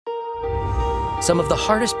Some of the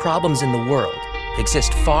hardest problems in the world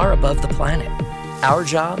exist far above the planet. Our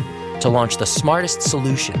job? To launch the smartest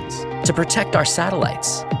solutions, to protect our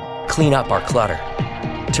satellites, clean up our clutter,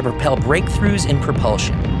 to propel breakthroughs in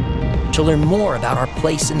propulsion, to learn more about our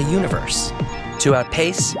place in the universe, to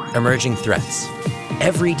outpace emerging threats.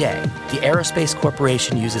 Every day, the Aerospace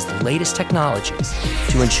Corporation uses the latest technologies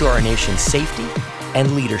to ensure our nation's safety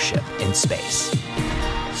and leadership in space.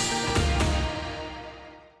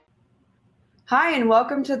 Hi, and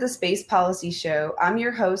welcome to the Space Policy Show. I'm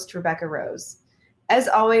your host, Rebecca Rose. As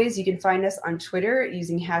always, you can find us on Twitter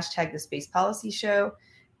using hashtag the Space Policy Show,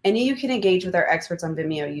 and you can engage with our experts on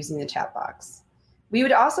Vimeo using the chat box. We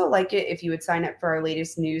would also like it if you would sign up for our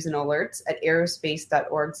latest news and alerts at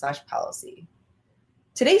aerospace.org/policy.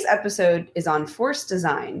 Today's episode is on force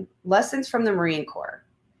design, lessons from the Marine Corps.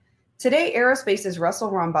 Today, Aerospace's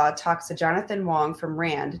Russell Rumbaugh talks to Jonathan Wong from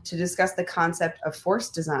RAND to discuss the concept of force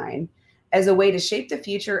design as a way to shape the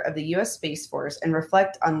future of the U.S. Space Force and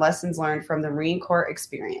reflect on lessons learned from the Marine Corps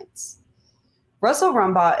experience. Russell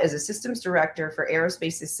Rumbaugh is a systems director for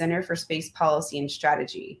Aerospace's Center for Space Policy and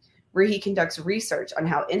Strategy, where he conducts research on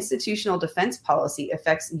how institutional defense policy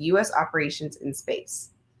affects U.S. operations in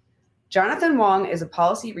space. Jonathan Wong is a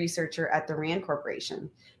policy researcher at the RAND Corporation.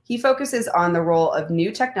 He focuses on the role of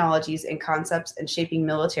new technologies and concepts in shaping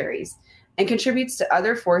militaries, and contributes to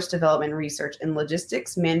other force development research in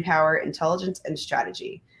logistics, manpower, intelligence, and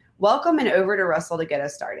strategy. Welcome, and over to Russell to get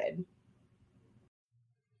us started.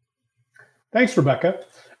 Thanks, Rebecca.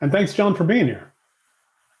 And thanks, John, for being here.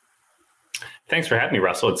 Thanks for having me,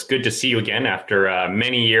 Russell. It's good to see you again after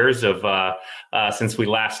many years of since we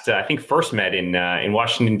last, I think, first met in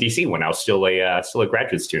Washington, D.C. when I was still a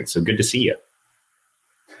graduate student. So good to see you.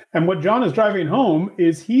 And what John is driving home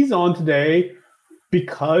is he's on today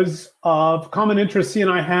because of common interests he and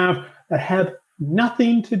I have that have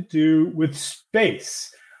nothing to do with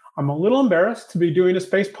space. I'm a little embarrassed to be doing a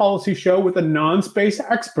space policy show with a non-space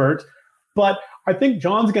expert, but I think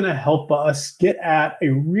John's going to help us get at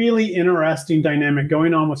a really interesting dynamic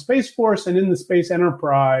going on with Space Force and in the space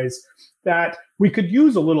enterprise that we could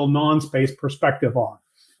use a little non-space perspective on.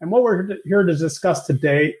 And what we're here to discuss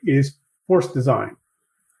today is force design.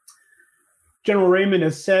 General Raymond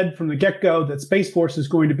has said from the get-go that Space Force is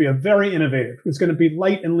going to be very innovative. It's going to be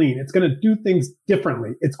light and lean. It's going to do things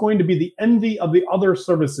differently. It's going to be the envy of the other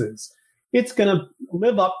services. It's going to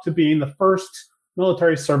live up to being the first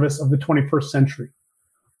military service of the 21st century.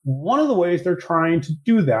 One of the ways they're trying to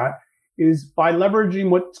do that is by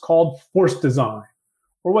leveraging what's called force design,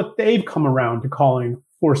 or what they've come around to calling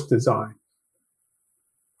force design.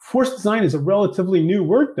 Force design is a relatively new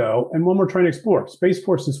word, though, and one we're trying to explore. Space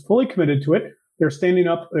Force is fully committed to it. They've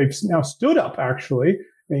now stood up, actually,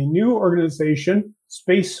 a new organization,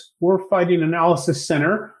 Space Warfighting Analysis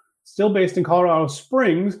Center, still based in Colorado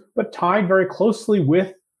Springs, but tied very closely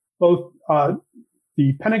with both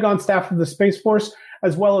the Pentagon staff of the Space Force,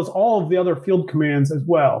 as well as all of the other field commands as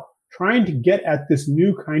well, trying to get at this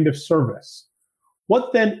new kind of service.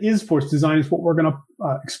 What then is force design is what we're going to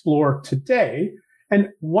explore today. And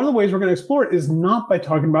one of the ways we're going to explore it is not by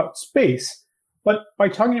talking about space, but by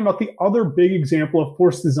talking about the other big example of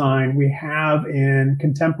force design we have in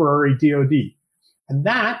contemporary DoD. And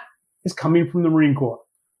that is coming from the Marine Corps.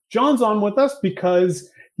 John's on with us because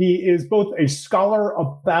he is both a scholar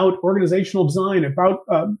about organizational design, about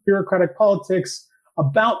bureaucratic politics,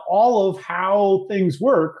 about all of how things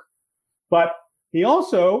work, but he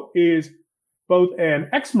also is both an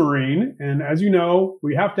ex-Marine, and as you know,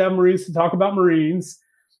 we have to have Marines to talk about Marines,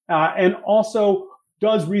 and also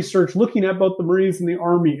does research looking at both the Marines and the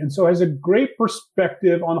Army, and so has a great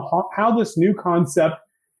perspective on how this new concept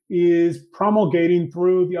is promulgating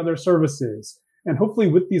through the other services. And hopefully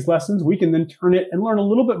with these lessons, we can then turn it and learn a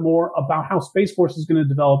little bit more about how Space Force is going to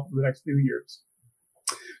develop over the next few years.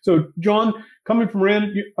 So, John, coming from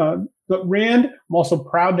RAND, I'm also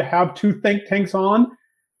proud to have two think tanks on.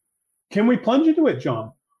 Can we plunge into it,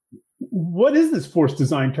 John? What is this force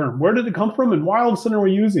design term? Where did it come from, and why all of a sudden are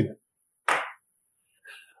we using it?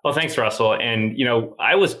 Well, thanks, Russell. And,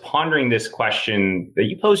 I was pondering this question that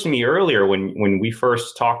you posed to me earlier when we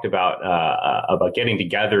first talked about getting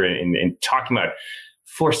together and talking about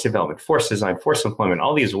force development, force design, force employment,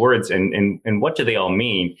 all these words, and what do they all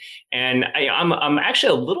mean? And I'm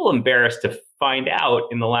actually a little embarrassed to find out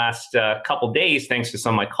in the last couple days, thanks to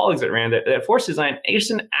some of my colleagues at RAND, that force design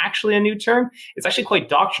isn't actually a new term. It's actually quite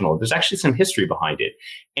doctrinal. There's actually some history behind it.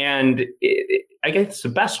 And I guess the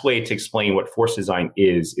best way to explain what force design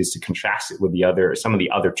is to contrast it with some of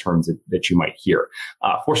the other terms that you might hear.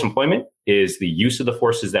 Force employment is the use of the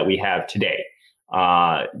forces that we have today.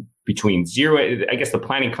 between zero. I guess the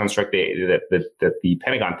planning construct that the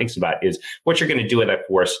Pentagon thinks about is what you're going to do with that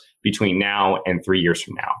force between now and 3 years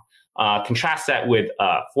from now. Contrast that with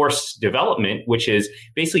force development, which is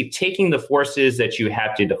basically taking the forces that you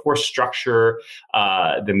have to, the force structure,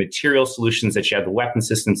 the material solutions that you have, the weapon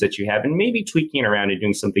systems that you have, and maybe tweaking it around and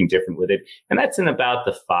doing something different with it. And that's in about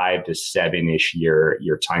the 5 to 7-ish year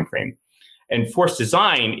time frame. And force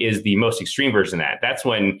design is the most extreme version of that. That's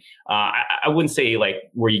when I wouldn't say like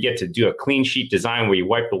where you get to do a clean sheet design where you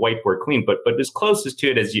wipe the whiteboard clean, but as closest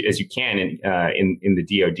to it as you can in the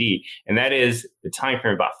DoD. And that is the time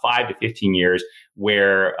frame about 5 to 15 years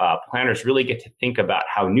where planners really get to think about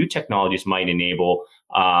how new technologies might enable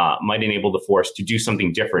the force to do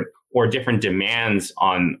something different, or different demands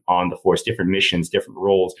on the force, different missions, different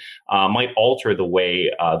roles might alter the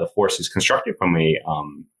way the force is constructed from a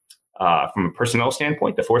personnel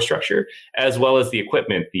standpoint, the force structure, as well as the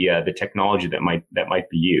equipment, the technology that might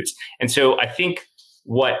be used. And so I think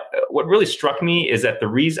what really struck me is that the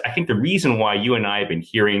reason why you and I have been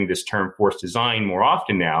hearing this term force design more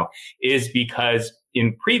often now is because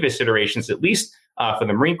in previous iterations, at least for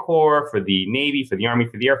the Marine Corps, for the Navy, for the Army,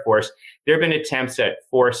 for the Air Force, there have been attempts at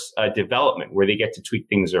force development where they get to tweak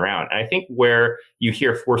things around. And I think where you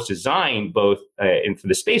hear force design, both for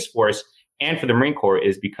the Space Force and for the Marine Corps,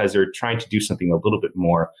 is because they're trying to do something a little bit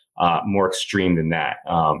more extreme than that.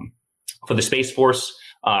 For the Space Force,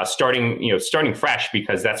 starting fresh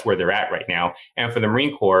because that's where they're at right now, and for the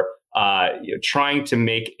Marine Corps, trying to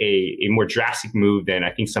make a more drastic move than I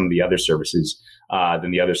think some of the other services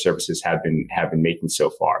have been making so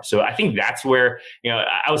far. So I think that's where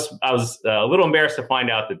I was a little embarrassed to find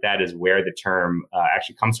out that is where the term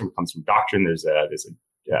actually comes from. It comes from doctrine. There's a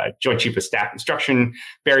Joint Chief of Staff instruction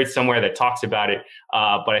buried somewhere that talks about it.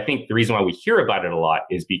 But I think the reason why we hear about it a lot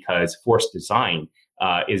is because force design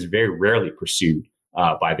is very rarely pursued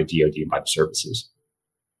by the DoD and by the services.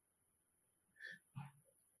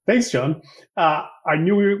 Thanks, John. I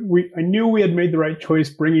knew we had made the right choice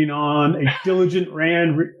bringing on a diligent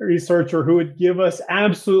RAND researcher who would give us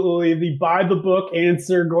absolutely the by the book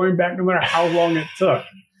answer, going back no matter how long it took.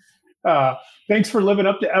 Thanks for living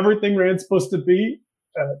up to everything RAND's supposed to be.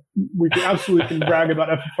 We absolutely can brag about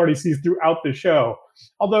FFRDCs throughout the show.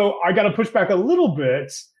 Although I got to push back a little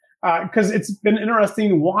bit because it's been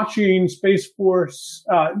interesting watching Space Force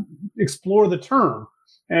explore the term.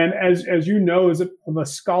 And as you know, as a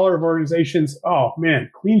scholar of organizations, oh man,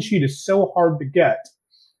 clean sheet is so hard to get.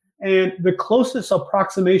 And the closest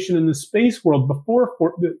approximation in the space world before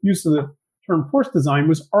the use of the term force design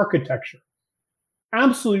was architecture.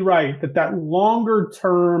 Absolutely right that longer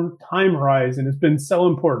term time horizon has been so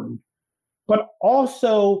important. But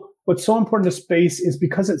also what's so important to space is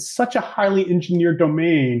because it's such a highly engineered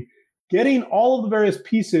domain, getting all of the various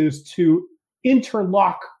pieces to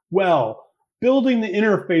interlock well, building the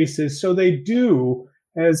interfaces so they do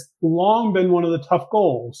has long been one of the tough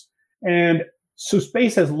goals. And so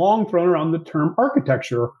space has long thrown around the term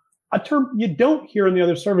architecture, a term you don't hear in the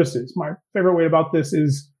other services. My favorite way about this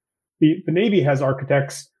is the Navy has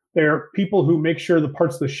architects. They're people who make sure the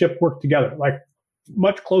parts of the ship work together, like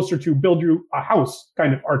much closer to build you a house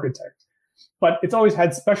kind of architect. But it's always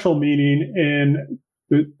had special meaning in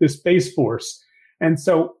the Space Force. And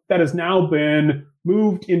so that has now been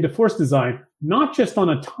moved into force design, not just on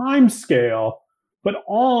a time scale, but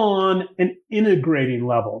on an integrating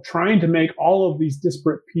level, trying to make all of these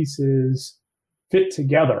disparate pieces fit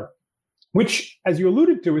together, which, as you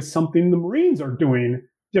alluded to, is something the Marines are doing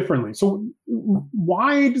differently. So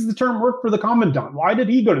why does the term work for the Commandant? Why did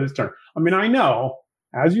he go to this term? I mean, I know,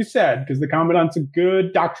 as you said, because the Commandant's a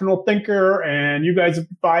good doctrinal thinker and you guys have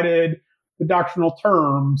provided the doctrinal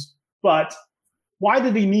terms, but why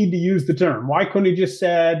did he need to use the term? Why couldn't he just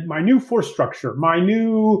said, my new force structure, my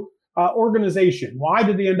new organization? Why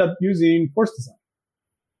did he end up using force design?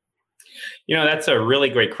 That's a really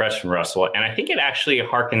great question, Russell. And I think it actually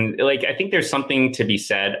I think there's something to be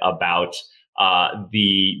said about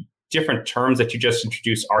the different terms that you just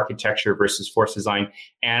introduced, architecture versus force design.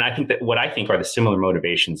 And I think that what I think are the similar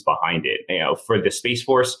motivations behind it. For the Space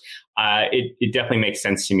Force, it definitely makes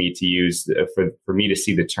sense to me to use, for me to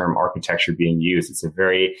see the term architecture being used. It's a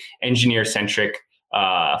very engineer-centric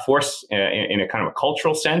force in a kind of a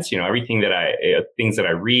cultural sense. Everything things that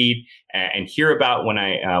I read and hear about when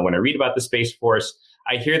I read about the Space Force,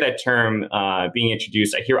 I hear that term being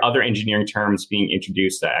introduced. I hear other engineering terms being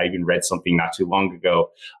introduced. I even read something not too long ago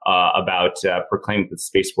about proclaiming that the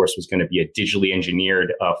Space Force was going to be a digitally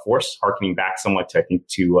engineered force, harkening back somewhat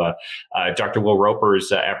to Dr. Will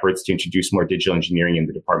Roper's efforts to introduce more digital engineering in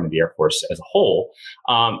the Department of the Air Force as a whole.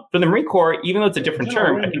 For the Marine Corps, even though it's a different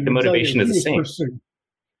term, I think the motivation is the same.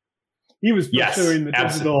 He was pursuing the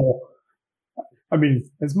digital. I mean,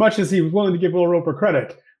 as much as he was willing to give Will Roper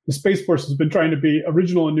credit, the Space Force has been trying to be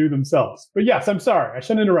original and new themselves. But yes, I'm sorry. I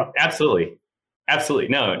shouldn't interrupt. Absolutely.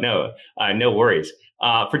 No worries.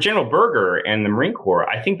 For General Berger and the Marine Corps,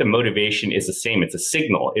 I think the motivation is the same. It's a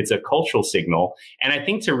signal. It's a cultural signal. And I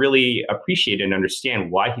think to really appreciate and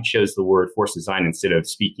understand why he chose the word force design instead of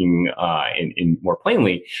speaking in more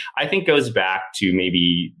plainly, I think goes back to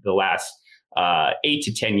maybe the last 8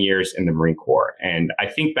 to 10 years in the Marine Corps. And I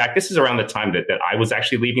think back, this is around the time that I was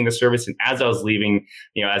actually leaving the service. And as I was leaving,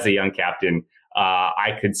 as a young captain,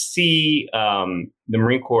 I could see the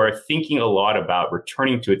Marine Corps thinking a lot about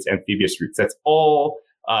returning to its amphibious roots. That's all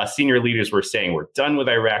senior leaders were saying. We're done with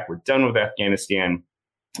Iraq. We're done with Afghanistan.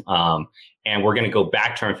 And we're going to go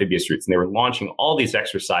back to our amphibious roots. And they were launching all these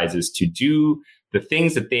exercises to do the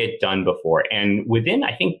things that they had done before. And within,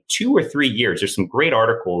 I think, 2 or 3 years, there's some great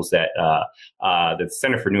articles that the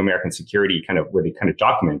Center for New American Security where they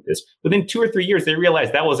document this. Within 2 or 3 years, they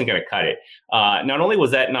realized that wasn't going to cut it. Not only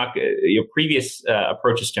was that not previous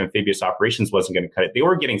approaches to amphibious operations wasn't going to cut it, they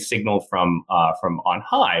were getting signaled from on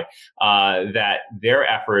high that their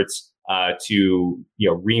efforts to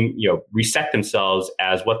reset themselves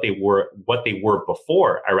as what they were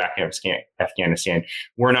before Iraq and Afghanistan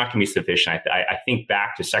were not going to be sufficient. I think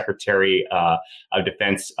back to Secretary of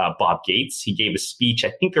Defense Bob Gates. He gave a speech,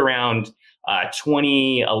 I think around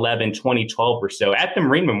 2011, 2012 or so at the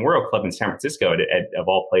Marine Memorial Club in San Francisco, of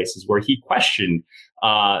all places, where he questioned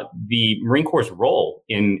the Marine Corps' role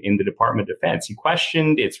in the Department of Defense. He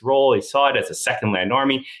questioned its role. He saw it as a second land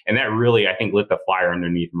army. And that really, I think, lit the fire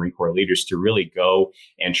underneath Marine Corps leaders to really go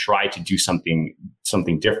and try to do something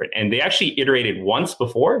different. And they actually iterated once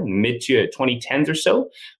before, in the mid to 2010s or so,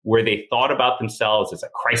 where they thought about themselves as a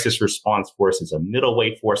crisis response force, as a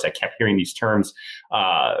middleweight force. I kept hearing these terms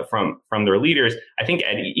from their leaders. I think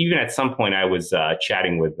even at some point I was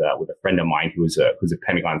chatting with a friend of mine who's a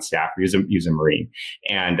Pentagon staffer. He was a Marine.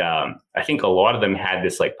 And I think a lot of them had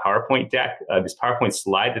this PowerPoint deck, this PowerPoint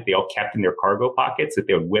slide that they all kept in their cargo pockets that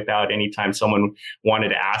they would whip out anytime someone wanted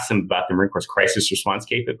to ask them about the Marine Corps' crisis response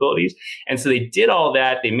capabilities. And so they did all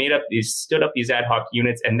that. They stood up these ad hoc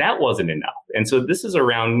units, and that wasn't enough. And so this is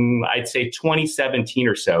around, I'd say, 2017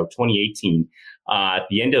 or so, 2018. At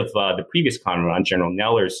the end of the previous commandant, General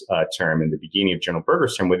Neller's term, and the beginning of General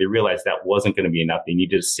Berger's term, where they realized that wasn't going to be enough. They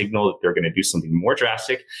needed a signal that they're going to do something more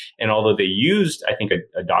drastic. And although they used, I think,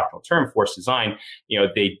 a doctrinal term, force design,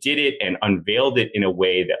 they did it and unveiled it in a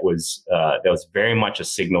way that was very much a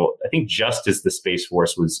signal. I think just as the Space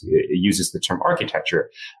Force uses the term architecture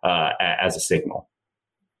as a signal.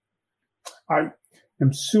 I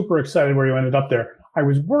am super excited where you ended up there. I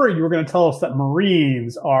was worried you were going to tell us that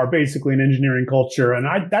Marines are basically an engineering culture, and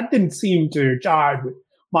that didn't seem to jive with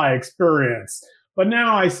my experience. But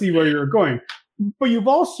now I see where you're going. But you've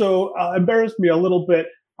also embarrassed me a little bit.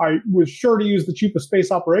 I was sure to use the Chief of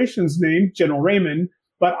Space Operations name, General Raymond,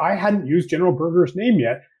 but I hadn't used General Berger's name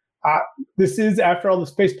yet. This is, after all, the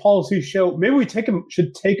Space Policy Show. Maybe we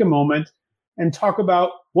should take a moment and talk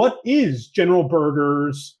about what is General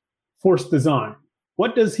Berger's force design.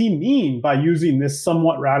 What does he mean by using this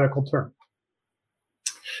somewhat radical term?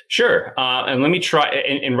 Sure, and let me try.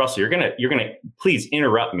 And Russell, you're gonna please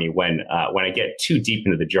interrupt me when I get too deep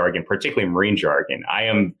into the jargon, particularly Marine jargon. I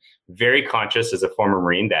am very conscious as a former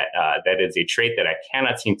Marine that that is a trait that I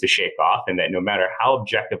cannot seem to shake off, and that no matter how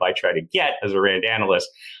objective I try to get as a RAND analyst,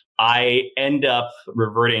 I end up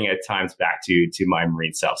reverting at times back to my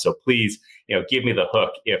Marine self. So please, give me the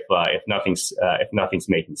hook if nothing's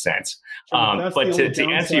making sense. That's but the to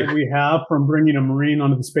answer we have from bringing a Marine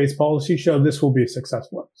onto the Space Policy Show, this will be a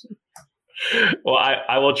successful episode. Well,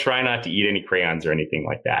 I will try not to eat any crayons or anything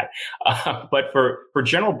like that. But for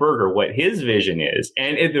General Berger, what his vision is,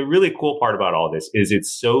 and the really cool part about all this is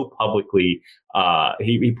it's so publicly,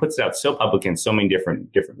 he puts it out so public in so many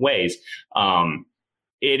different ways.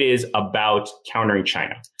 It is about countering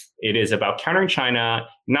China. It is about countering China,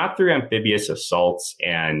 not through amphibious assaults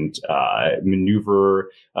and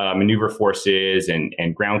maneuver forces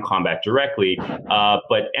and ground combat directly,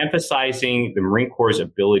 but emphasizing the Marine Corps'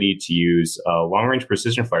 ability to use long-range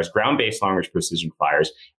precision fires, ground-based long-range precision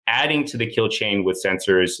fires, adding to the kill chain with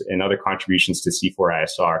sensors and other contributions to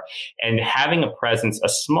C4ISR, and having a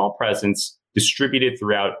small presence distributed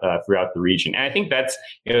throughout the region. And I think that's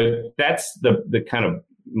the kind of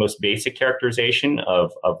most basic characterization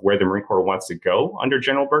of where the Marine Corps wants to go under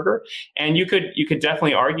General Berger. And you could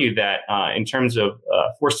definitely argue that in terms of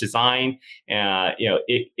force design,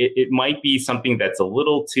 it might be something that's a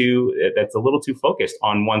little too focused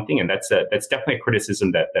on one thing, and that's definitely a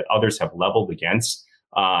criticism that others have leveled against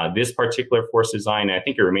this particular force design. And I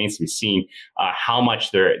think it remains to be seen how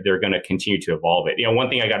much they're going to continue to evolve it. One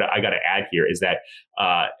thing I got to add here is that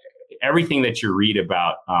everything that you read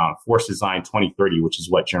about Force Design 2030, which is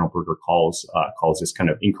what General Berger calls this kind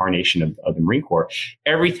of incarnation of the Marine Corps,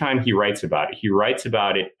 every time he writes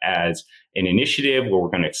about it as an initiative where we're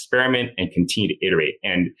going to experiment and continue to iterate.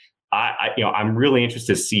 And I'm really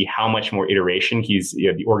interested to see how much more iteration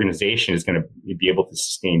the organization is going to be able to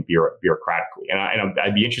sustain bureaucratically. And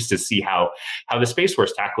I'd be interested to see how the Space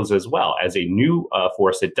Force tackles as well as a new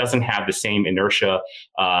force that doesn't have the same inertia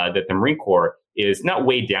that the Marine Corps is not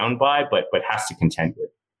weighed down by, but has to contend with.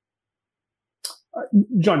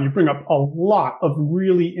 John, you bring up a lot of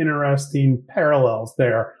really interesting parallels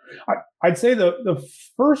there. I'd say the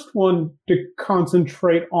first one to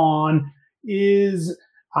concentrate on is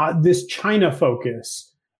this China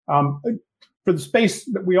focus. For the space,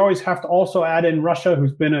 we always have to also add in Russia,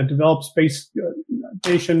 who's been a developed space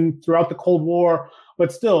nation throughout the Cold War,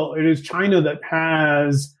 but still, it is China that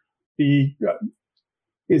has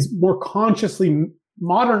is more consciously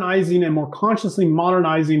modernizing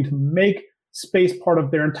to make space part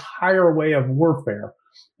of their entire way of warfare.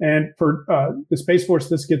 And for the Space Force,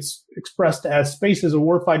 this gets expressed as space as a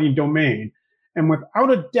warfighting domain. And without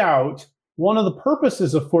a doubt, one of the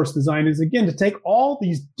purposes of force design is, again, to take all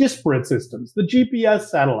these disparate systems, the GPS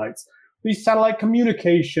satellites, these satellite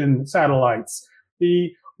communication satellites,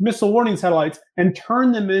 the missile warning satellites, and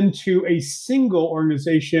turn them into a single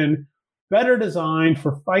organization better designed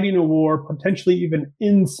for fighting a war, potentially even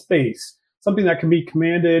in space, something that can be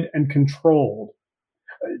commanded and controlled.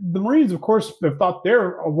 The Marines, of course, have thought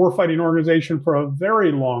they're a warfighting organization for a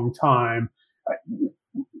very long time.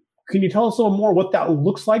 Can you tell us a little more what that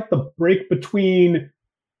looks like, the break between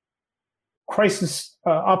crisis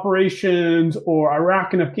operations or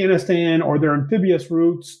Iraq and Afghanistan or their amphibious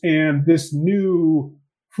roots and this new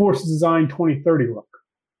Force Design 2030 look?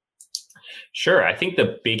 Sure. I think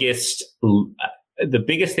the biggest thing,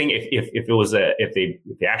 if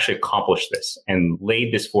they actually accomplished this and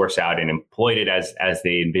laid this force out and employed it as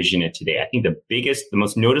they envision it today, I think the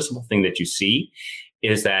most noticeable thing that you see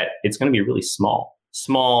is that it's going to be really small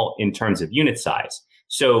in terms of unit size.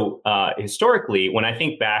 So historically, when I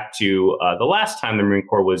think back to the last time the Marine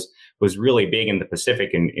Corps was really big in the Pacific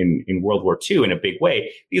in World War II in a big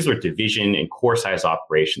way, these were division and corps size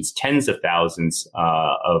operations, tens of thousands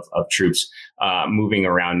of troops moving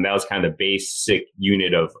around. That was kind of the basic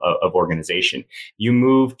unit of organization. You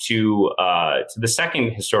move to the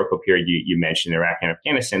second historical period you mentioned, Iraq and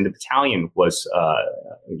Afghanistan. The battalion was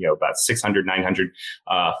about 600, 900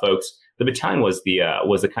 folks. The battalion was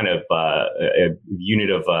the kind of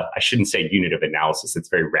unit of I shouldn't say unit of analysis. It's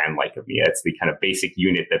very RAND-like of me. It's the kind of basic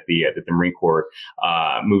unit that the Marine Corps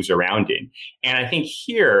moves around in. And I think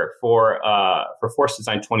here for Force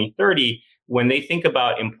Design 2030, when they think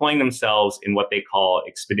about employing themselves in what they call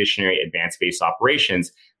expeditionary advanced base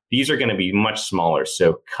operations, these are going to be much smaller.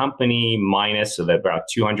 So company minus, so that about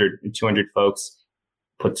 200 folks.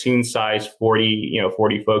 Platoon size, 40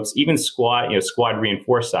 folks, even squad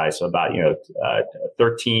reinforced size. So about,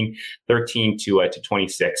 13 to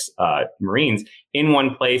 26, Marines in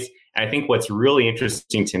one place. And I think what's really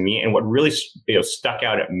interesting to me and what really, stuck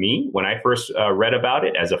out at me when I first read about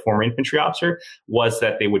it as a former infantry officer was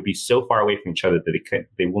that they would be so far away from each other that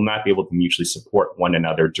they will not be able to mutually support one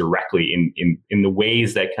another directly in the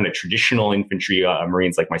ways that kind of traditional infantry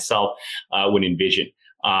Marines like myself would envision.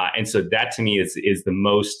 And so that to me is the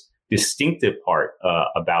most distinctive part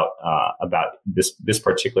about this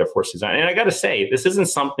particular force design. And I got to say, this isn't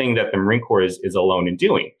something that the Marine Corps is alone in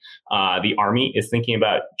doing. The Army is thinking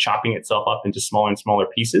about chopping itself up into smaller and smaller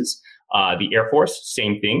pieces. The Air Force,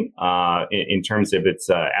 same thing in terms of its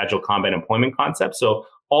agile combat employment concept. So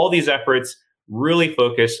all these efforts really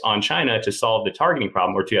focus on China to solve the targeting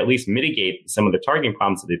problem, or to at least mitigate some of the targeting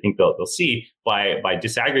problems that they think they'll see by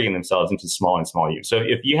disaggregating themselves into small and small units. So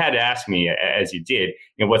if you had to ask me, as you did,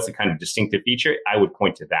 what's the kind of distinctive feature, I would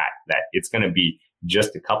point to that it's going to be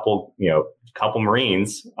just a couple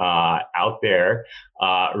Marines out there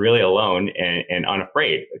really alone and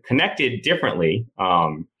unafraid, connected differently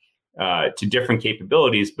to different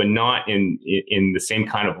capabilities, but not in the same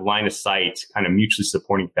kind of line of sight, kind of mutually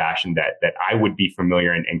supporting fashion that I would be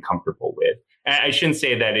familiar and comfortable with. And I shouldn't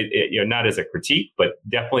say that it not as a critique, but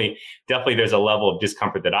definitely there's a level of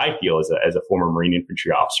discomfort that I feel as a former Marine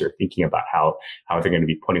infantry officer, thinking about how they're going to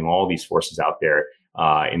be putting all these forces out there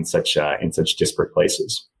in such disparate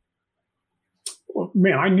places.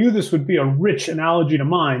 Man, I knew this would be a rich analogy to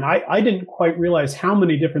mine. I didn't quite realize how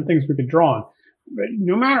many different things we could draw on.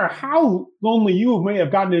 No matter how lonely you may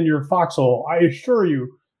have gotten in your foxhole, I assure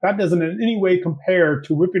you That doesn't in any way compare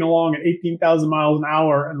to whipping along at 18,000 miles an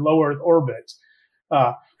hour in low Earth orbit.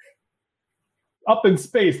 Up in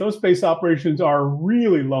space, those space operations are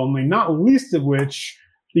really lonely, not least of which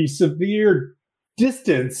the severe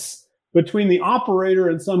distance between the operator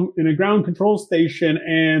in a ground control station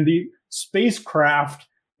and the spacecraft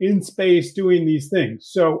in space doing these things.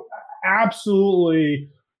 So absolutely,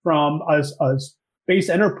 from a space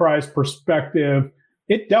enterprise perspective,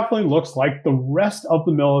 it definitely looks like the rest of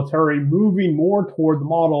the military moving more toward the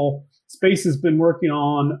model space has been working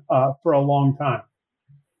on for a long time.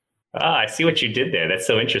 I see what you did there. That's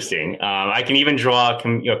so interesting. I can even draw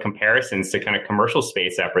comparisons to kind of commercial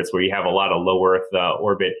space efforts where you have a lot of low Earth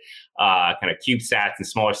orbit kind of CubeSats and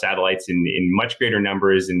smaller satellites in much greater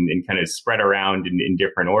numbers and kind of spread around in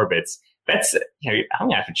different orbits. That's, I'm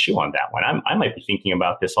going to have to chew on that one. I might be thinking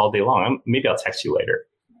about this all day long. Maybe I'll text you later.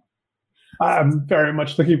 I'm very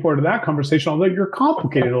much looking forward to that conversation, although you're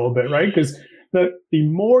complicated a little bit, right? Because the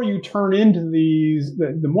more you turn into these,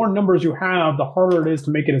 the more numbers you have, the harder it is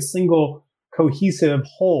to make it a single cohesive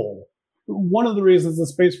whole. One of the reasons the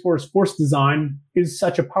Space Force design is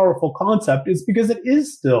such a powerful concept is because it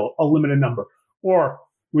is still a limited number. Or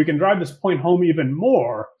we can drive this point home even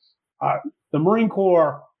more. The Marine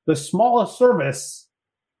Corps, the smallest service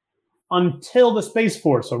until the Space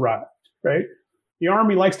Force arrived, right? The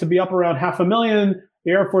Army likes to be up around 500,000.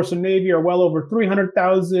 The Air Force and Navy are well over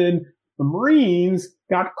 300,000. The Marines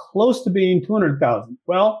got close to being 200,000.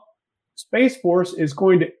 Well, Space Force is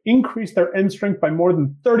going to increase their end strength by more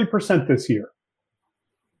than 30% this year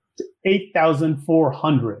to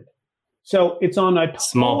 8,400. So it's on a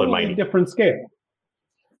totally different scale.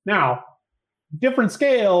 Now, different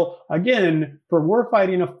scale, again, for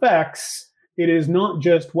warfighting effects, it is not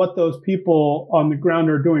just what those people on the ground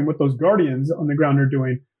are doing, what those guardians on the ground are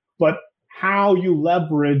doing, but how you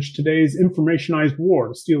leverage today's informationized war,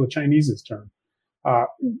 to steal the Chinese's term.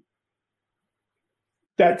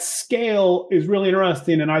 That scale is really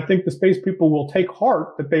interesting, and I think the space people will take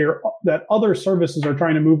heart that other services are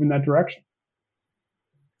trying to move in that direction.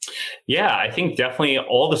 Yeah, I think definitely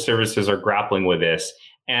all the services are grappling with this,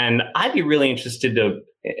 and I'd be really interested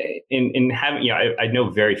in having, I know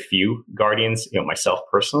very few Guardians, myself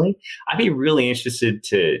personally. I'd be really interested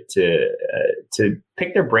to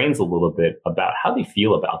pick their brains a little bit about how they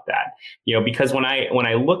feel about that. Because when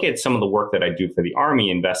I look at some of the work that I do for the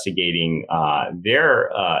Army investigating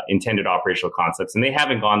their intended operational concepts, and they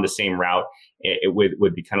haven't gone the same route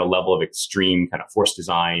with the kind of level of extreme kind of force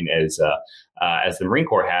design as the Marine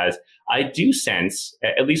Corps has, I do sense,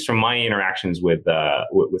 at least from my interactions with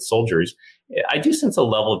soldiers, I do sense a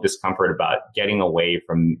level of discomfort about getting away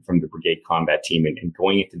from the brigade combat team and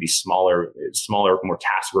going into these smaller, more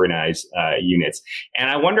task organized units. And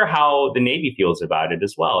I wonder how the Navy feels about it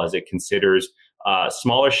as well, as it considers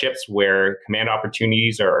smaller ships where command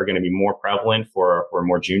opportunities are going to be more prevalent for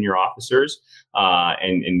more junior officers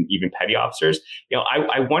and even petty officers.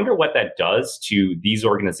 I wonder what that does to these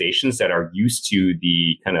organizations that are used to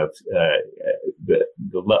the kind of the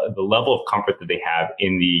level of comfort that they have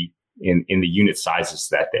in the unit sizes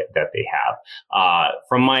that they have.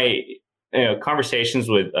 From my conversations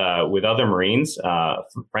with other Marines,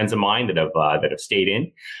 friends of mine that have stayed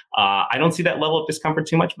in, I don't see that level of discomfort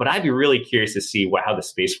too much. But I'd be really curious to see how the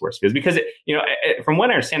Space Force feels, because from what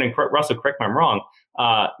I understand, and Russell, correct me if I'm wrong,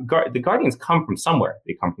 the Guardians come from somewhere.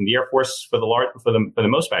 They come from the Air Force for the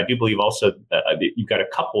most part. I do believe also you've got a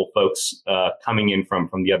couple folks coming in from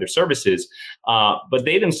the other services, but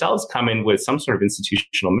they themselves come in with some sort of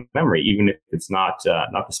institutional memory, even if it's not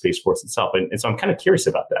the Space Force itself. And so I'm kind of curious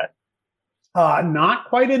about that. Not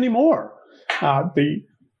quite anymore. The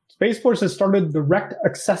Space Force has started direct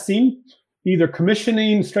accessing, either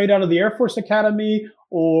commissioning straight out of the Air Force Academy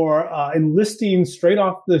or enlisting straight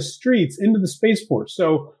off the streets into the Space Force.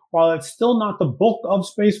 So while it's still not the bulk of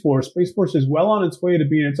Space Force is well on its way to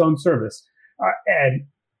being its own service. And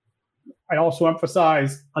I also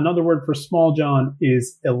emphasize another word for small, John,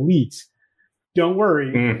 is elite. Don't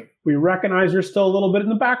worry. We recognize you're still a little bit in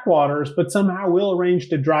the backwaters, but somehow we'll arrange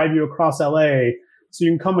to drive you across LA so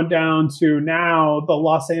you can come down to now the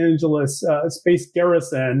Los Angeles Space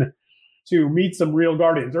Garrison to meet some real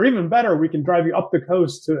Guardians. Or even better, we can drive you up the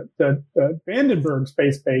coast to the Vandenberg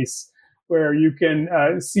Space Base, where you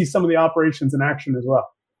can see some of the operations in action as well.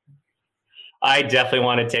 I definitely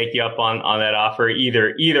want to take you up on that offer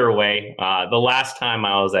either way. The last time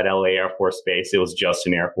I was at LA Air Force Base, it was just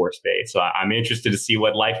an Air Force base. So I'm interested to see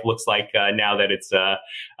what life looks like now that it's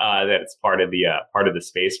part of the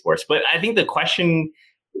Space Force. But I think the question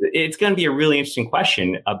it's going to be a really interesting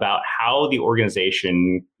question about how the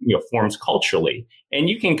organization, forms culturally. And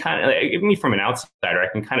you can kind of, even from an outsider, I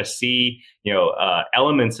can kind of see,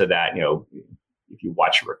 elements of that, if you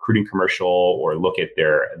watch a recruiting commercial or look at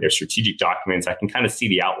their strategic documents, I can kind of see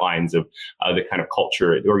the outlines of the kind of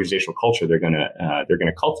culture, the organizational culture they're gonna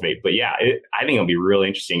cultivate. But yeah, I think it'll be really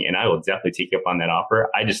interesting, and I will definitely take you up on that offer.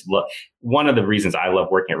 I just love, one of the reasons I love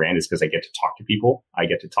working at Rand is because I get to talk to people. I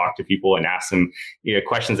get to talk to people and ask them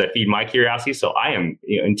questions that feed my curiosity. So I am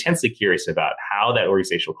intensely curious about how that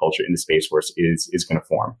organizational culture in the Space Force is going to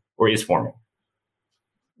form or is forming.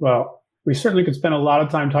 Well, we certainly could spend a lot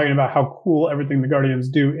of time talking about how cool everything the Guardians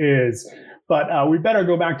do is, but we better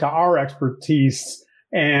go back to our expertise.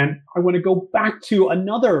 And I want to go back to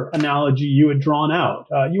another analogy you had drawn out.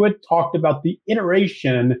 You had talked about the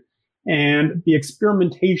iteration and the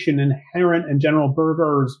experimentation inherent in General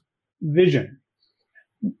Berger's vision.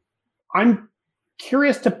 I'm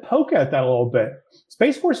curious to poke at that a little bit.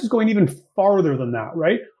 Space Force is going even farther than that,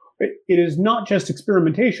 right? It is not just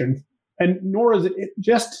experimentation, and nor is it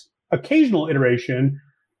just occasional iteration.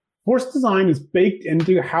 Force design is baked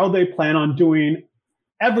into how they plan on doing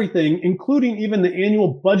everything, including even the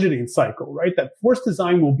annual budgeting cycle, right? That force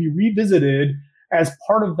design will be revisited as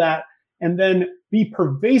part of that and then be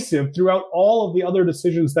pervasive throughout all of the other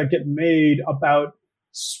decisions that get made about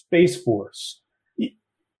Space Force.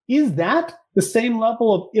 Is that the same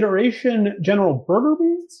level of iteration General Berger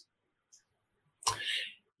means?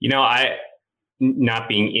 Not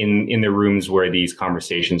being in the rooms where these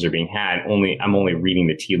conversations are being had, I'm only reading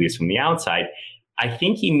the tea leaves from the outside. I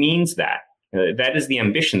think he means that. That is the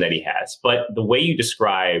ambition that he has. But the way you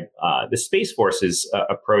describe the Space Force's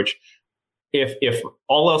approach, if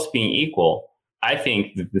all else being equal, I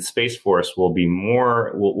think that the Space Force will be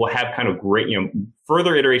will have kind of great,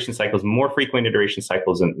 further iteration cycles, more frequent iteration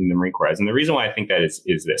cycles in the Marine Corps. And the reason why I think that is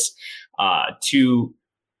this: to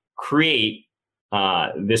create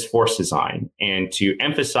this force design and to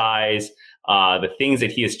emphasize the things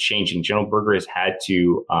that he is changing. General Berger has had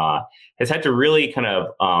to really kind of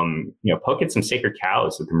poke at some sacred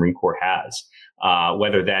cows that the Marine Corps has.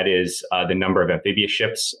 Whether that is the number of amphibious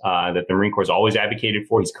ships that the Marine Corps has always advocated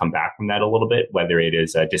for. He's come back from that a little bit. Whether it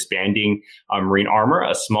is disbanding Marine Armor,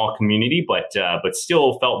 a small community, but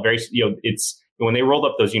still felt very, it's, when they rolled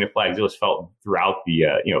up those unit flags, it was felt throughout the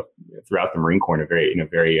Marine Corps in a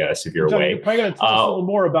very severe way. You're probably going to tell us a little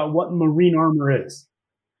more about what Marine Armor is.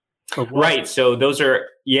 Right. So those are,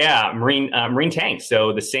 Marine tanks.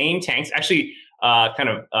 So the same tanks, actually, kind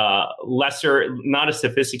of lesser, not as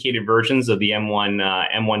sophisticated versions of the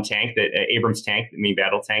M1 tank, that Abrams tank, the main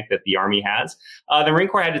battle tank that the Army has. The Marine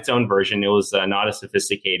Corps had its own version. It was not as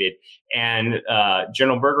sophisticated, and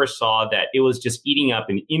General Berger saw that it was just eating up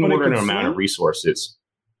an inordinate amount of resources.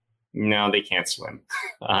 No, they can't swim.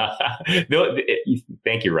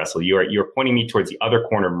 Thank you, Russell. You're pointing me towards the other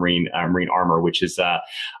corner of Marine Armor, which is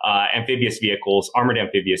amphibious vehicles, armored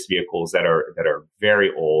amphibious vehicles that are very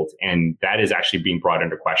old, and that is actually being brought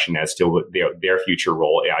under question as to their future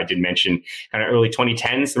role. I did mention kind of early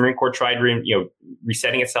 2010s, the Marine Corps tried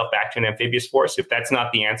resetting itself back to an amphibious force. If that's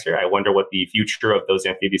not the answer, I wonder what the future of those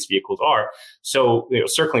amphibious vehicles are. So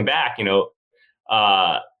circling back,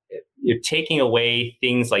 taking away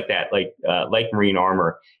things like that, like Marine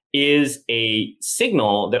Armor, is a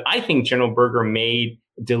signal that I think General Berger made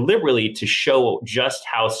deliberately to show just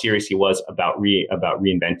how serious he was about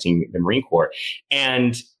reinventing the Marine Corps.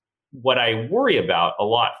 And what I worry about a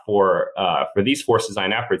lot for these force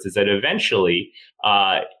design efforts is that eventually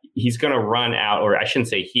he's going to run out, or I shouldn't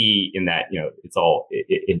say he, in that it's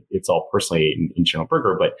all personally in General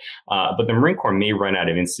Berger, but the Marine Corps may run out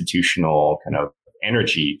of institutional kind of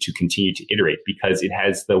energy to continue to iterate, because it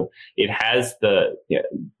has the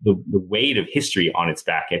weight of history on its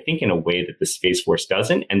back, I think, in a way that the Space Force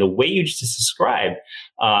doesn't. And the way you just described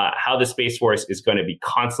how the Space Force is going to be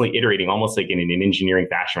constantly iterating, almost like in an engineering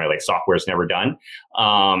fashion, right? Like software is never done.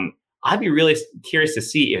 I'd be really curious to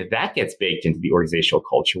see if that gets baked into the organizational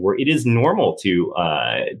culture, where it is normal to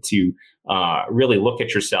really look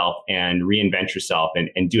at yourself and reinvent yourself and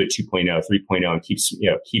do a 2.0, 3.0,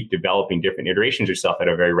 and keep developing different iterations of yourself at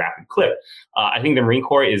a very rapid clip. I think the Marine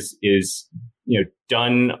Corps is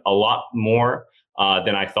done a lot more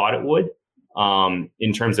than I thought it would,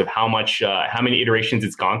 in terms of how many iterations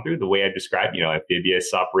it's gone through. The way I described,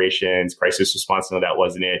 amphibious operations, crisis response. No, that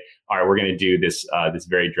wasn't it. All right, we're going to do this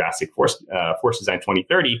very drastic force design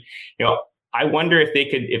 2030. I wonder if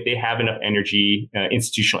they have enough energy,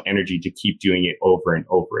 institutional energy, to keep doing it over and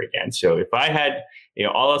over again. So if I had,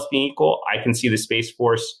 all else being equal, I can see the Space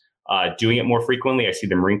Force doing it more frequently. I see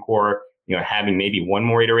the Marine Corps, having maybe one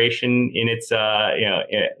more iteration in its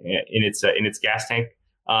in its gas tank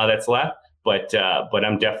that's left. But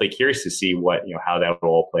I'm definitely curious to see how that will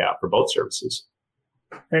all play out for both services.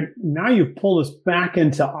 And now you've pulled us back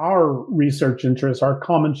into our research interests, our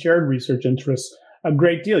common shared research interests, a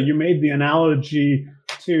great deal. You made the analogy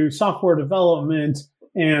to software development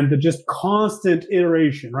and the just constant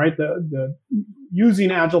iteration, right? The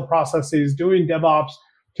using agile processes, doing DevOps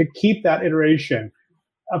to keep that iteration.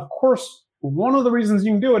 Of course, one of the reasons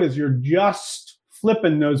you can do it is you're just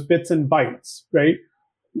flipping those bits and bytes, right?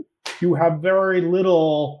 You have very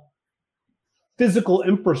little physical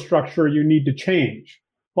infrastructure you need to change.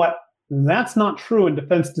 But that's not true in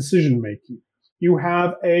defense decision making. You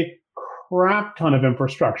have a crap ton of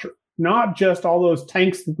infrastructure, not just all those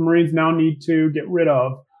tanks that the Marines now need to get rid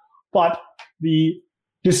of, but the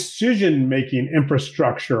decision making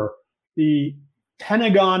infrastructure, the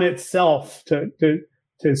Pentagon itself, to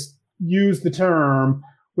use the term,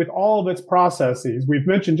 with all of its processes. We've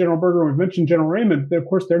mentioned General Berger, we've mentioned General Raymond, but of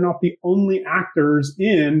course, they're not the only actors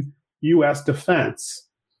in U.S. defense.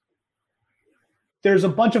 There's a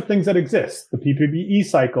bunch of things that exist: the PPBE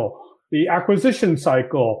cycle, the acquisition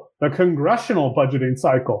cycle, the congressional budgeting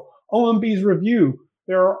cycle, OMB's review.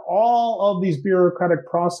 There are all of these bureaucratic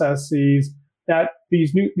processes that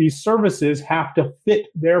these services have to fit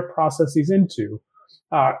their processes into.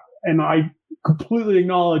 And I completely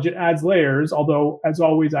acknowledge it adds layers, although, as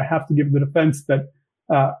always, I have to give the defense that,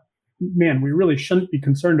 we really shouldn't be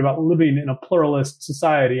concerned about living in a pluralist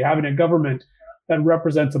society, having a government that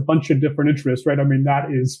represents a bunch of different interests, right? I mean,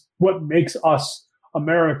 that is what makes us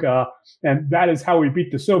America, and that is how we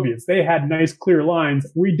beat the Soviets. They had nice, clear lines.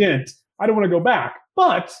 We didn't. I don't want to go back.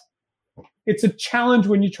 But it's a challenge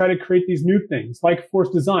when you try to create these new things, like force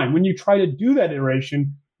design, when you try to do that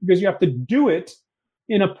iteration, because you have to do it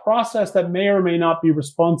in a process that may or may not be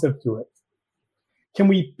responsive to it. Can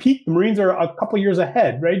we peak? The Marines are a couple years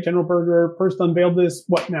ahead, right? General Berger first unveiled this,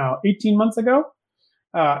 18 months ago?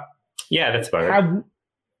 Yeah, that's about right.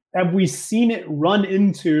 Have we seen it run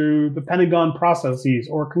into the Pentagon processes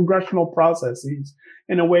or congressional processes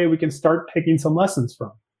in a way we can start taking some lessons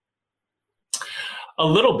from? A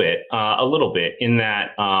little bit in that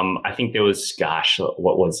I think there was,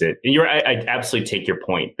 what was it? I absolutely take your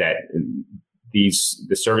point that the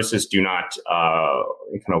services do not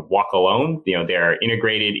kind of walk alone. They're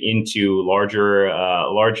integrated into a larger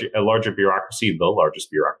bureaucracy, the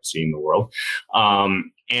largest bureaucracy in the world,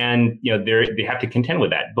 and they have to contend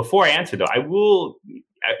with that. Before I answer, though, I will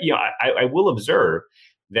observe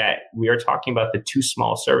that we are talking about the two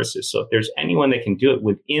small services. So if there's anyone that can do it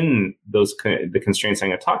within the constraints I'm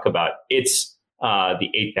going to talk about, it's the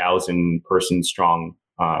 8,000 person strong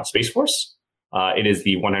Space Force. It is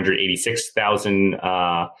the 186,000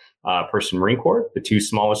 person Marine Corps, the two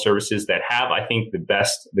smallest services that have, I think, the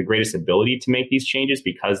greatest ability to make these changes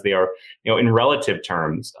because they are, in relative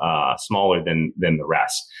terms, smaller than the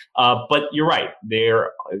rest. But you're right,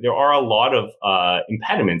 there are a lot of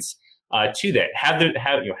impediments to that. Have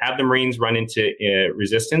the Marines run into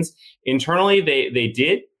resistance internally? They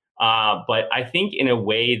did, but I think in a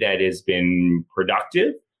way that has been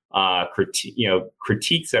productive.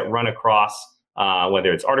 Critiques that run across.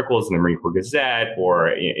 Whether it's articles in the Marine Corps Gazette or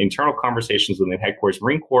internal conversations within headquarters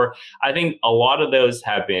Marine Corps, I think a lot of those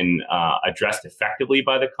have been addressed effectively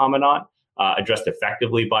by the Commandant, addressed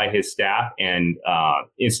effectively by his staff, and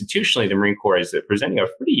institutionally, the Marine Corps is presenting a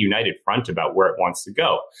pretty united front about where it wants to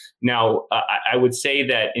go. Now, I would say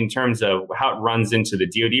that in terms of how it runs into the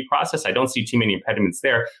DoD process, I don't see too many impediments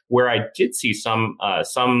there. Where I did see some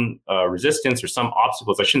resistance or some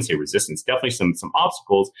obstacles, I shouldn't say resistance, definitely some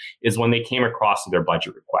obstacles, is when they came across their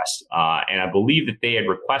budget request. And I believe that they had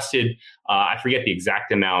requested, I forget the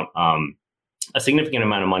exact amount, a significant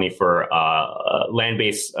amount of money for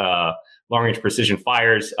land-based long-range precision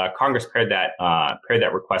fires. Congress pared that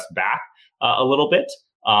request back a little bit.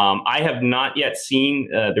 I have not yet seen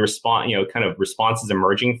the responses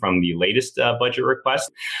emerging from the latest budget request.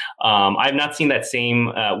 I have not seen that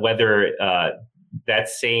same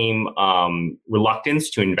reluctance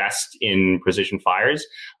to invest in precision fires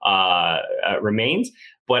remains.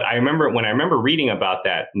 But I remember reading about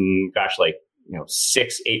that,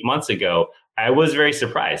 6-8 months ago, I was very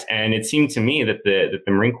surprised, and it seemed to me that the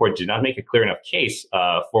Marine Corps did not make a clear enough case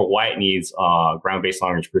for why it needs ground-based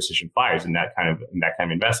long-range precision fires and that kind of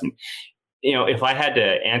investment. If I had to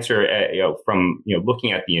answer, from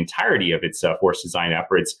looking at the entirety of its force design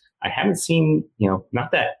efforts, I haven't seen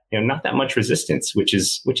not that much resistance, which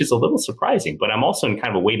is a little surprising. But I'm also in kind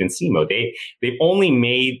of a wait and see mode. They've only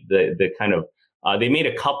made the kind of They made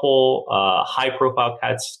a couple high-profile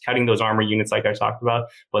cuts, cutting those armor units like I talked about,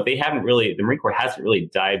 but the Marine Corps hasn't really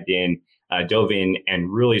dove in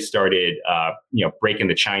and really started, breaking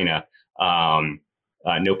the China.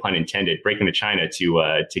 No pun intended, breaking the China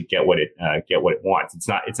to get what it wants.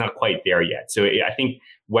 It's not quite there yet. So I think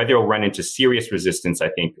whether it'll run into serious resistance, I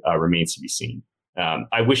think remains to be seen.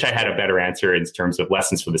 I wish I had a better answer in terms of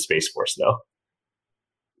lessons for the Space Force, though.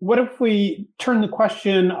 What if we turn the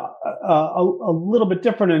question a little bit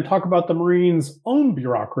different and talk about the Marines' own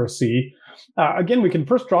bureaucracy? Again, we can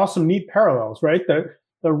first draw some neat parallels, right?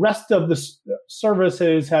 The rest of the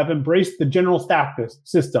services have embraced the general staff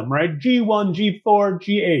system, right? G1, G4,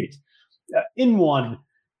 G8, N1,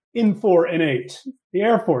 N4, N8. The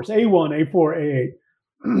Air Force, A1, A4,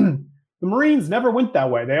 A8. The Marines never went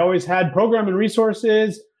that way. They always had program and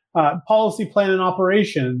resources, policy, plan, and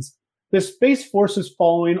operations. The Space Force is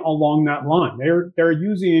following along that line. They're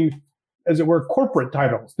using, as it were, corporate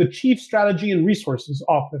titles. The Chief Strategy and Resources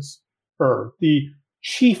Officer, the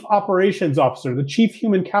Chief Operations Officer, the Chief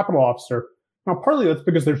Human Capital Officer. Now, partly that's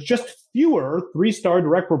because there's just fewer 3-star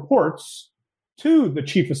direct reports to the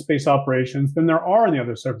Chief of Space Operations than there are in the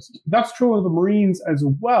other services. That's true of the Marines as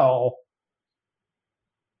well.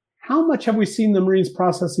 How much have we seen the Marines'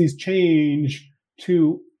 processes change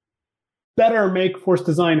to better make force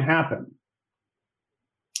design happen?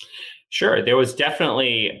 Sure, there was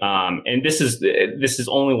definitely, and this is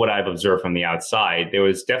only what I've observed from the outside. There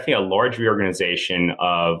was definitely a large reorganization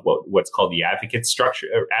of what's called the advocate structure,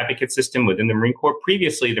 or advocate system within the Marine Corps.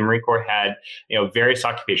 Previously, the Marine Corps had various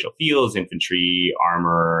occupational fields: infantry,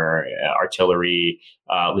 armor, artillery,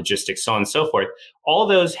 logistics, so on and so forth. All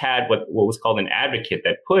those had what was called an advocate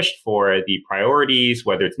that pushed for the priorities,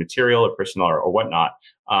 whether it's material or personnel or whatnot,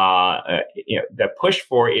 that pushed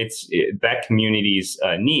for that community's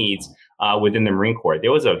needs within the Marine Corps.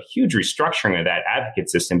 There was a huge restructuring of that advocate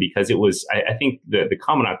system because it was, I think the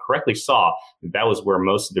commandant correctly saw that was where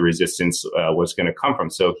most of the resistance was going to come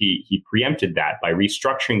from. So he preempted that by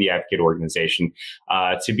restructuring the advocate organization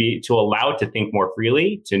to allow it to think more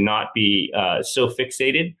freely, to not be so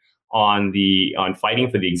fixated on fighting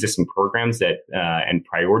for the existing programs that and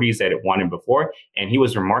priorities that it wanted before, and he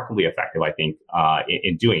was remarkably effective, I think,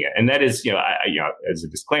 in doing it. And that is, as a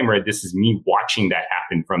disclaimer, this is me watching that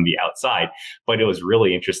happen from the outside, but it was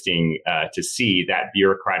really interesting to see that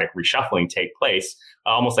bureaucratic reshuffling take place,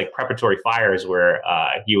 almost like preparatory fires, where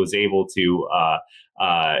he was able to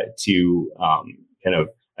kind of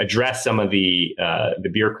address some of the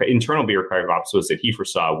internal bureaucratic obstacles that he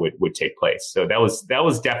foresaw would take place. So that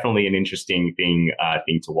was definitely an interesting thing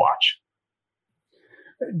to watch.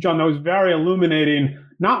 John, that was very illuminating,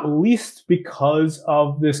 not least because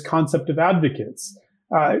of this concept of advocates.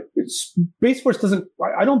 Space Force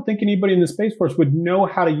I don't think anybody in the Space Force would know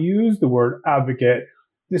how to use the word advocate.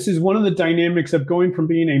 This is one of the dynamics of going from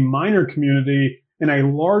being a minor community in a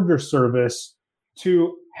larger service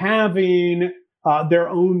to having their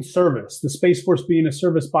own service, the Space Force being a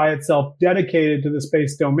service by itself dedicated to the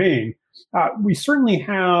space domain. We certainly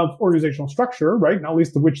have organizational structure, right? Not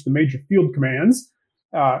least of which the major field commands,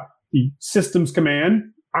 the systems command,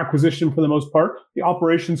 acquisition for the most part, the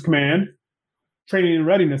operations command, training and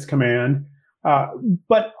readiness command.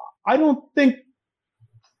 But I don't think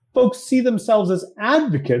folks see themselves as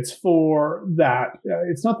advocates for that.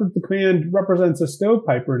 It's not that the command represents a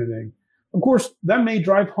stovepipe or anything. Of course, that may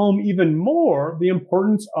drive home even more the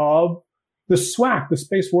importance of the SWAC, the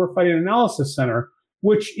Space Warfighting Analysis Center,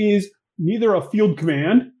 which is neither a field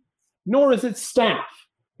command, nor is it staff.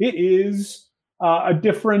 It is a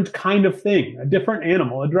different kind of thing, a different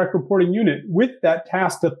animal, a direct reporting unit with that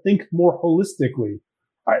task to think more holistically.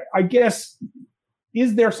 I guess,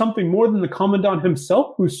 is there something more than the commandant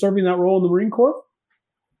himself who's serving that role in the Marine Corps?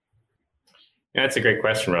 Yeah, that's a great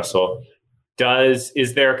question, Russell.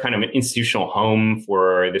 Is there kind of an institutional home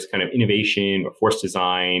for this kind of innovation or force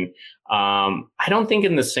design? I don't think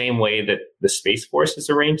in the same way that the Space Force has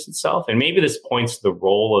arranged itself. And maybe this points to the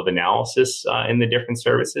role of analysis in the different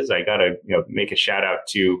services. I got to make a shout out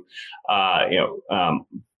to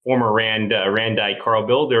former Randite Carl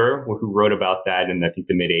Bilder, who wrote about that in, I think,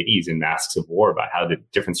 the mid-'80s in Masks of War, about how the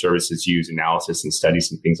different services use analysis and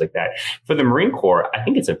studies and things like that. For the Marine Corps, I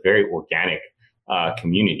think it's a very organic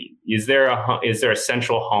community. Is there a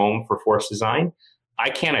central home for force design? I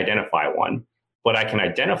can't identify one, but I can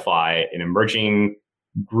identify an emerging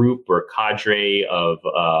group or cadre of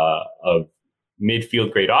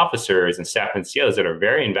mid-field grade officers and staff NCOs that are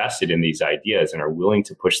very invested in these ideas and are willing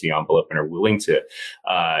to push the envelope and are willing to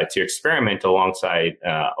experiment alongside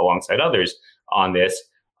others on this.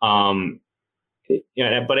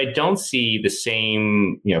 but I don't see the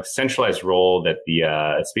same, centralized role that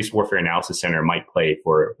the Space Warfare Analysis Center might play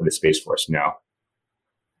for the Space Force. No.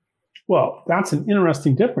 Well, that's an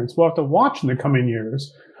interesting difference. We'll have to watch in the coming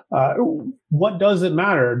years. What does it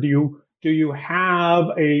matter? Do you have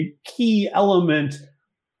a key element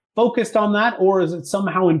focused on that, or is it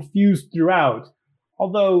somehow infused throughout?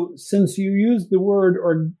 Although, since you use the word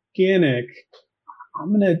organic, I'm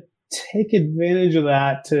going to take advantage of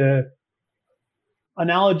that to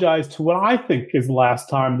analogize to what I think is the last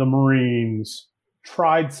time the Marines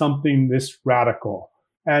tried something this radical.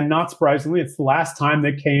 And not surprisingly, it's the last time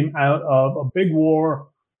they came out of a big war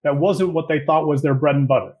that wasn't what they thought was their bread and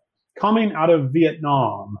butter. Coming out of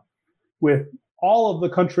Vietnam, with all of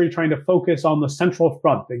the country trying to focus on the Central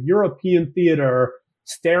Front, the European theater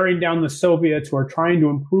staring down the Soviets who are trying to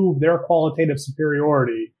improve their qualitative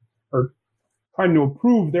superiority, or trying to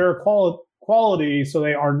improve their quality so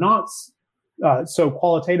they are not so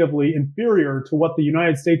qualitatively inferior to what the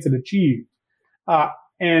United States had achieved.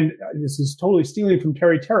 And this is totally stealing from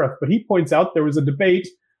Terry Tariff, but he points out there was a debate: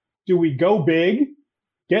 do we go big,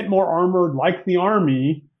 get more armored like the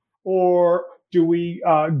Army, or do we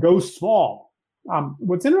go small?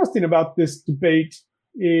 What's interesting about this debate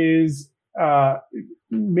is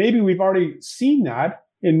maybe we've already seen that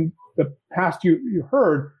in the past you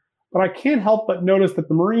heard, but I can't help but notice that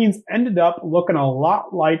the Marines ended up looking a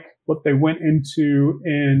lot like what they went into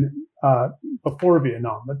in before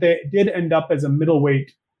Vietnam, but they did end up as a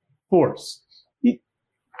middleweight force.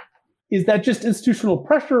 Is that just institutional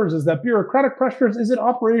pressures? Is that bureaucratic pressures? Is it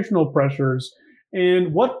operational pressures?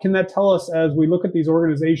 And what can that tell us as we look at these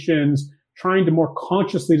organizations trying to more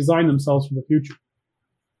consciously design themselves for the future?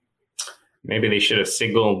 Maybe they should have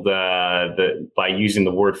signaled by using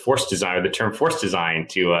the word force design, or the term force design,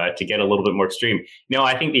 to get a little bit more extreme. No,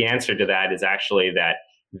 I think the answer to that is actually that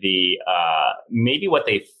maybe what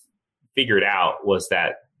they figured out was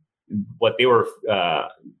that what they were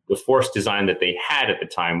the force design that they had at the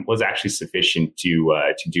time was actually sufficient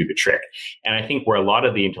to do the trick. And I think where a lot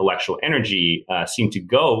of the intellectual energy seemed to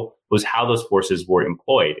go was how those forces were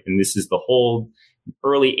employed. And this is the whole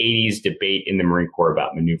early 80s debate in the Marine Corps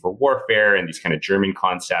about maneuver warfare and these kind of German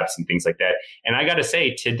concepts and things like that. And I got to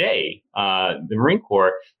say, today, the Marine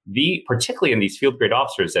Corps, particularly in these field grade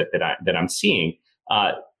officers that I'm seeing,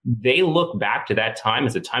 they look back to that time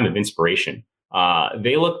as a time of inspiration.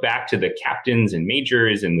 They look back to the captains and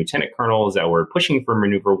majors and lieutenant colonels that were pushing for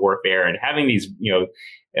maneuver warfare and having these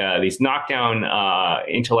knockdown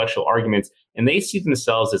intellectual arguments, and they see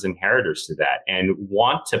themselves as inheritors to that and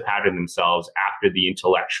want to pattern themselves after the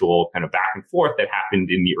intellectual kind of back and forth that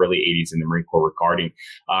happened in the early 80s in the Marine Corps regarding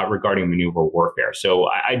maneuver warfare. So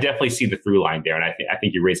I definitely see the through line there, and I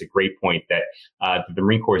think you raise a great point that the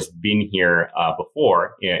Marine Corps has been here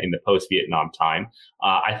before in the post-Vietnam time.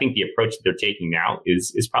 I think the approach that they're taking now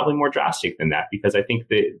is probably more drastic than that, because I think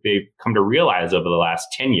that they've come to realize over the last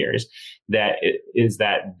 10 years that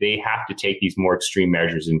they have to take these more extreme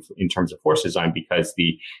measures in terms of force design, because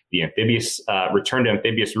the amphibious return to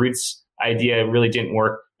amphibious roots idea really didn't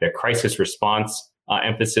work. The crisis response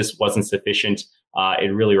emphasis wasn't sufficient.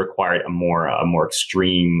 It really required a more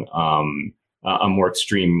extreme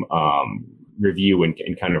review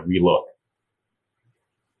and kind of relook.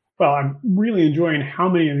 Well, I'm really enjoying how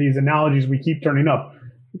many of these analogies we keep turning up,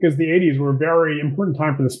 because the 80s were a very important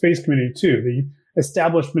time for the space community too. The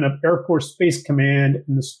establishment of Air Force Space Command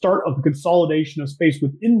and the start of the consolidation of space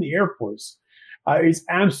within the Air Force is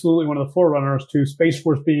absolutely one of the forerunners to Space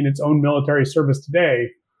Force being its own military service today.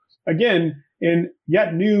 Again, in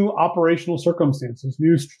yet new operational circumstances,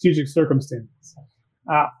 new strategic circumstances.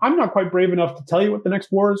 I'm not quite brave enough to tell you what the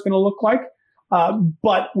next war is going to look like,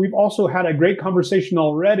 but we've also had a great conversation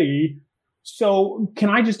already. So can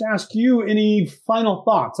I just ask you any final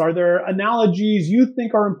thoughts? Are there analogies you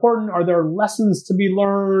think are important? Are there lessons to be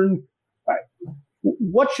learned?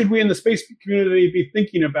 What should we in the space community be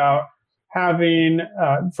thinking about having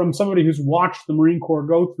from somebody who's watched the Marine Corps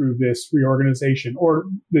go through this reorganization or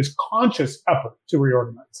this conscious effort to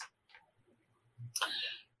reorganize?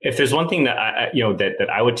 If there's one thing that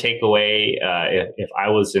I would take away if I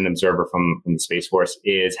was an observer from the Space Force,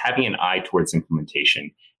 is having an eye towards implementation.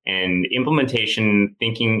 And implementation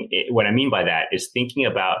thinking, what I mean by that is thinking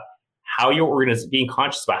about how being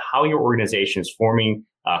conscious about how your organization is forming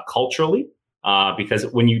culturally. Because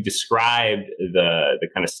when you described the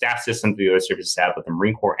kind of staff system the other services have, but the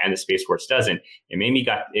Marine Corps and the Space Force doesn't,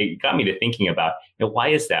 it got me to thinking about, why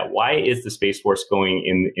is that? Why is the Space Force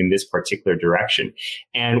going in this particular direction?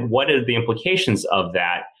 And what are the implications of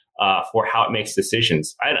that for how it makes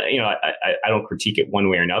decisions? I don't critique it one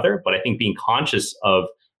way or another, but I think being conscious of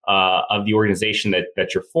the organization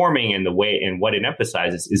that you're forming and the way and what it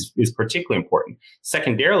emphasizes is particularly important.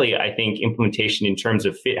 Secondarily, I think implementation in terms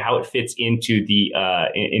of how it fits into the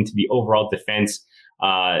overall defense,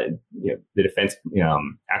 the defense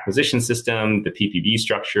acquisition system, the PPB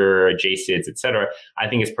structure, JSIDs, et cetera, I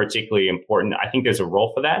think is particularly important. I think there's a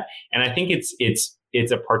role for that, and I think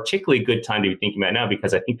it's a particularly good time to be thinking about now,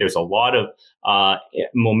 because I think there's a lot of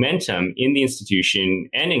momentum in the institution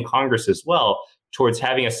and in Congress as well towards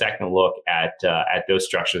having a second look at those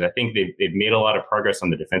structures. I think they've made a lot of progress on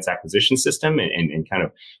the defense acquisition system and kind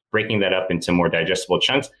of breaking that up into more digestible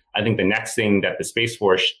chunks. I think the next thing that the Space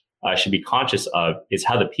Force should be conscious of is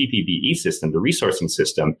how the PPBE system, the resourcing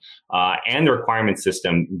system, and the requirement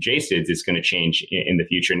system, JSIDs, is going to change in the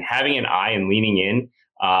future. And having an eye and leaning in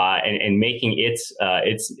and making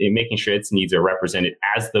making sure its needs are represented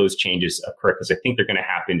as those changes occur, because I think they're going to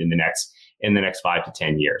happen in the next 5 to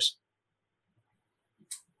 10 years.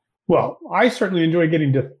 Well, I certainly enjoy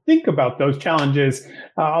getting to think about those challenges,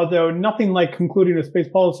 although nothing like concluding a space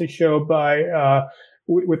policy show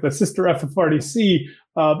with the sister FFRDC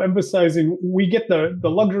emphasizing we get the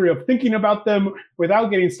luxury of thinking about them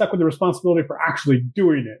without getting stuck with the responsibility for actually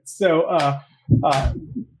doing it. So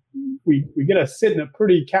we get to sit in a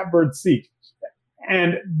pretty catbird seat.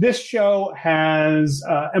 And this show has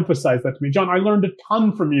emphasized that to me. John, I learned a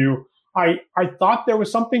ton from you. I thought there was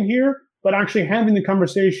something here, but actually having the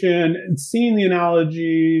conversation and seeing the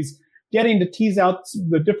analogies, getting to tease out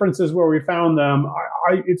the differences where we found them,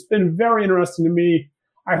 it's been very interesting to me.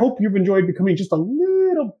 I hope you've enjoyed becoming just a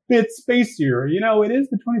little bit spacier. It is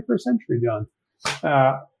the 21st century, John.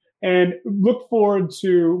 And look forward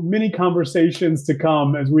to many conversations to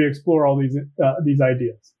come as we explore all these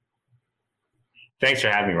ideas. Thanks for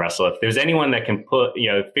having me, Russell. If there's anyone that can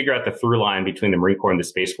figure out the through line between the Marine Corps and the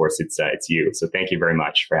Space Force, it's you. So thank you very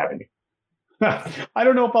much for having me. I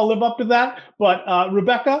don't know if I'll live up to that, but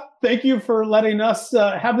Rebecca, thank you for letting us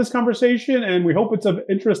have this conversation, and we hope it's of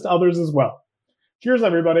interest to others as well. Cheers,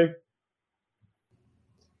 everybody.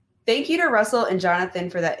 Thank you to Russell and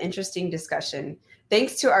Jonathan for that interesting discussion.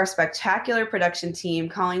 Thanks to our spectacular production team,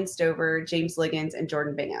 Colleen Stover, James Liggins, and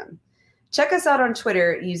Jordan Bingham. Check us out on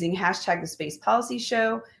Twitter using hashtag The Space Policy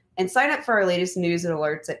Show, and sign up for our latest news and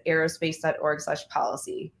alerts at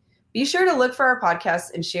aerospace.org/policy. Be sure to look for our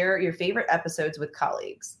podcasts and share your favorite episodes with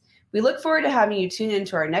colleagues. We look forward to having you tune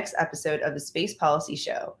into our next episode of The Space Policy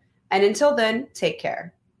Show. And until then, take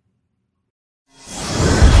care.